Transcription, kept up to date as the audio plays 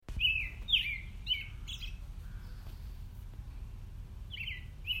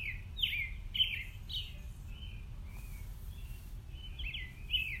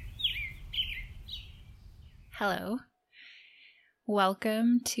Hello.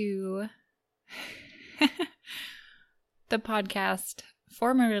 Welcome to the podcast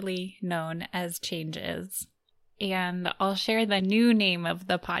formerly known as Changes. And I'll share the new name of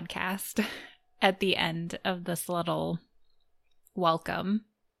the podcast at the end of this little welcome.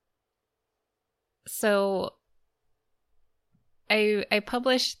 So I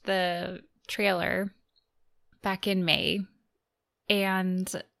published the trailer back in May,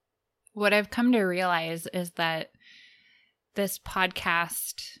 and what I've come to realize is that this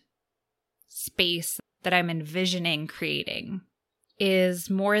podcast space that I'm envisioning creating is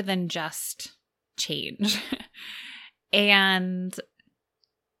more than just change. And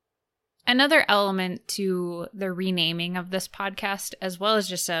another element to the renaming of this podcast, as well as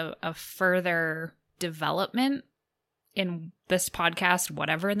just a further development in this podcast,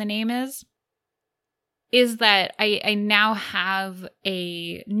 whatever the name is that I now have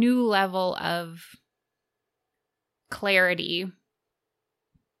a new level of clarity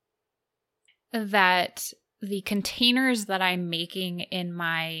that the containers that I'm making in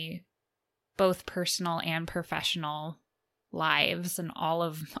my both personal and professional lives and all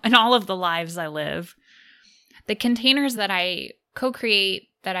of the lives I live, the containers that I co-create,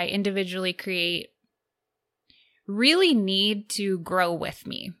 that I individually create, really need to grow with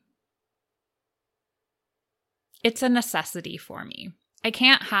me. It's a necessity for me. I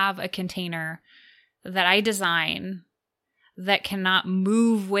can't have a container that I design that cannot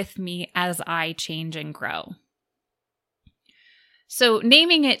move with me as I change and grow. So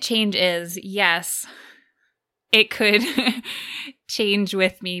naming it Changes, yes, it could change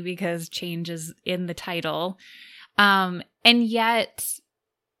with me because change is in the title. And yet,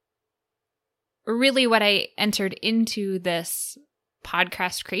 really what I entered into this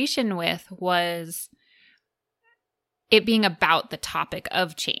podcast creation with was it being about the topic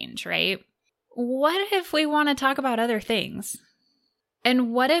of change, right? What if we want to talk about other things?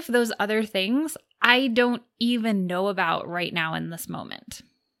 And what if those other things I don't even know about right now in this moment?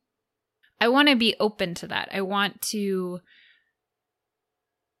 I want to be open to that. I want to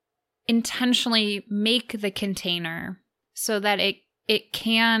intentionally make the container so that it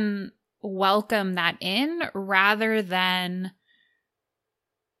can welcome that in rather than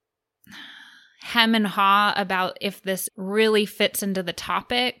hem and haw about if this really fits into the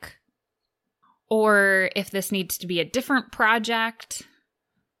topic or if this needs to be a different project.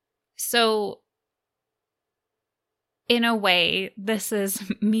 So in a way, this is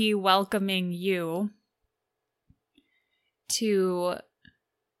me welcoming you to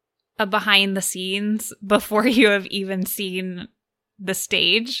a behind the scenes before you have even seen the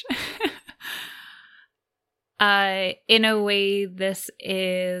stage. In a way, this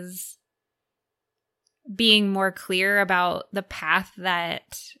is being more clear about the path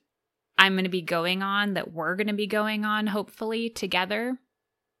that I'm going to be going on, that we're going to be going on, hopefully, together.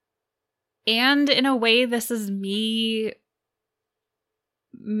 And in a way, this is me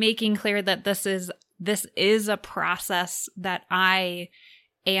making clear that this is a process that I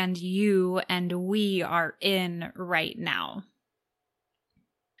and you and we are in right now.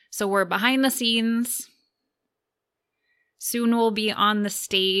 So we're behind the scenes. Soon we'll be on the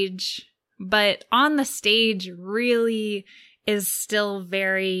stage. But on the stage really is still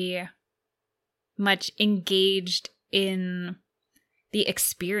very much engaged in the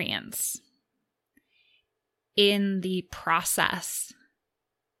experience, in the process.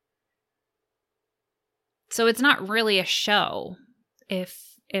 So it's not really a show,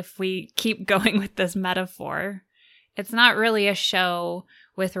 if we keep going with this metaphor. It's not really a show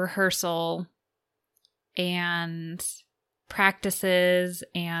with rehearsal and practices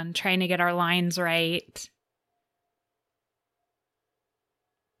and trying to get our lines right.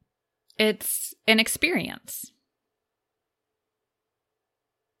 It's an experience.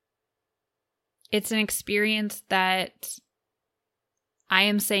 It's an experience that I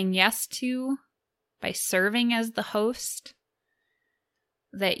am saying yes to by serving as the host,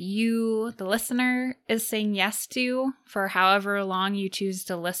 that you, the listener, is saying yes to for however long you choose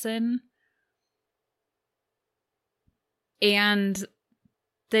to listen. And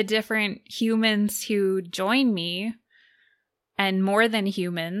the different humans who join me, and more than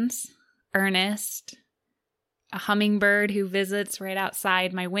humans, Ernest, a hummingbird who visits right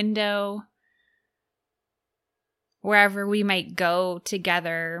outside my window, wherever we might go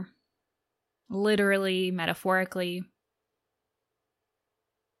together, literally, metaphorically.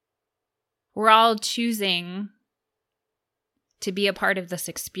 We're all choosing to be a part of this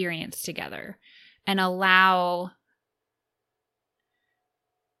experience together and allow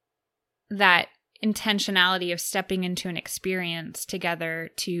that intentionality of stepping into an experience together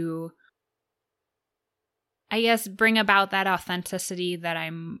to I guess, bring about that authenticity that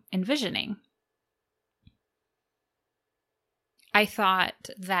I'm envisioning. I thought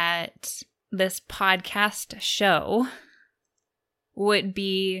that this podcast show would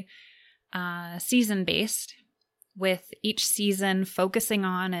be season-based, with each season focusing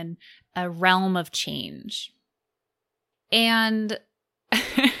on a realm of change. And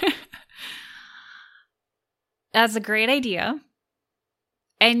that's a great idea.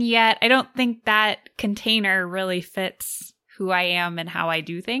 And yet, I don't think that container really fits who I am and how I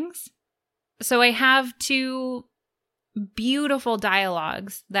do things. So I have 2 beautiful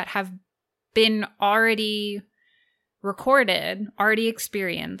dialogues that have been already recorded, already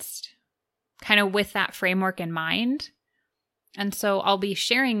experienced, kind of with that framework in mind. And so I'll be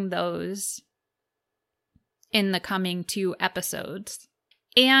sharing those in the coming 2 episodes.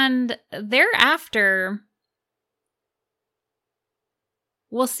 And thereafter,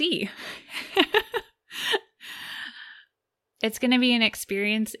 we'll see. It's going to be an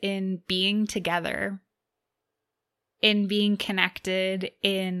experience in being together, in being connected,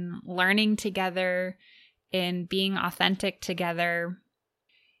 in learning together, in being authentic together,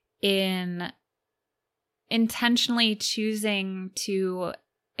 in intentionally choosing to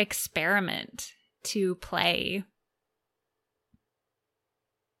experiment, to play.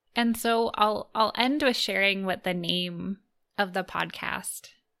 And so I'll end with sharing what the name of the podcast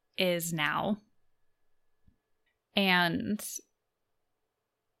is now. And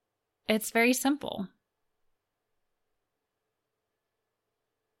it's very simple.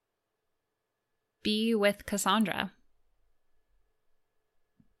 Be with Cassandra.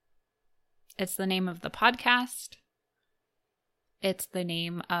 It's the name of the podcast. It's the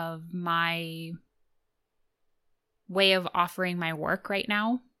name of my way of offering my work right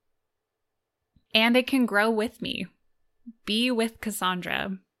now. And it can grow with me. Be with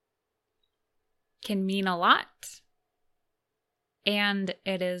Cassandra can mean a lot. And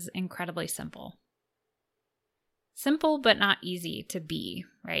it is incredibly simple. Simple, but not easy to be,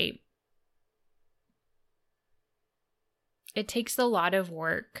 right? It takes a lot of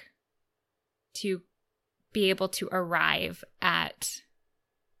work to be able to arrive at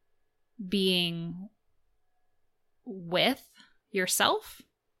being with yourself,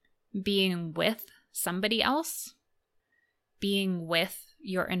 being with somebody else, being with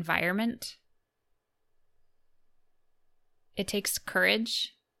your environment. It takes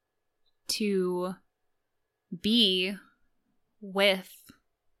courage to be with,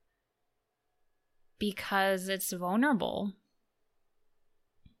 because it's vulnerable.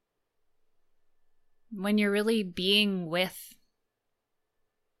 When you're really being with,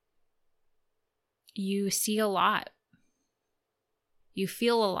 you see a lot. You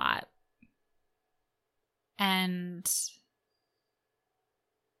feel a lot. And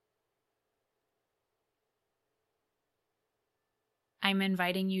I'm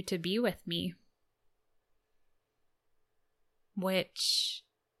inviting you to be with me, which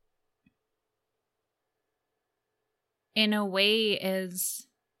in a way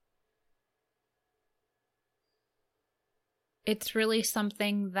it's really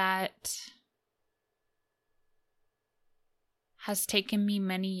something that has taken me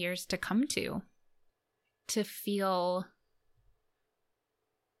many years to come to feel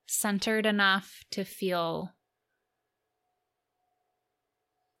centered enough, to feel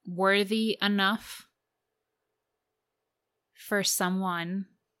worthy enough for someone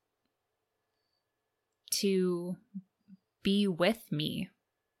to be with me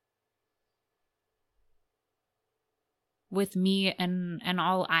and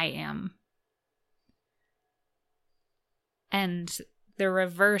all I am. And the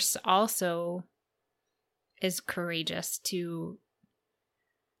reverse also is courageous, to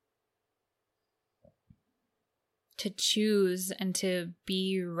choose and to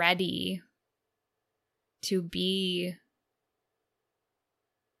be ready to be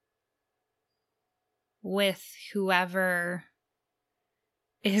with whoever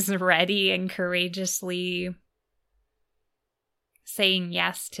is ready and courageously saying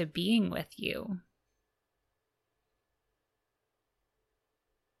yes to being with you.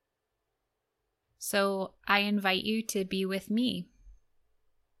 So I invite you to be with me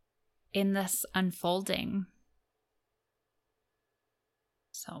in this unfolding.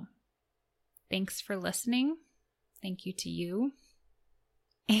 So thanks for listening. Thank you to you.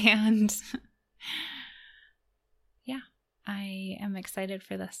 And yeah, I am excited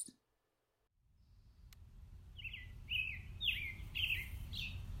for this.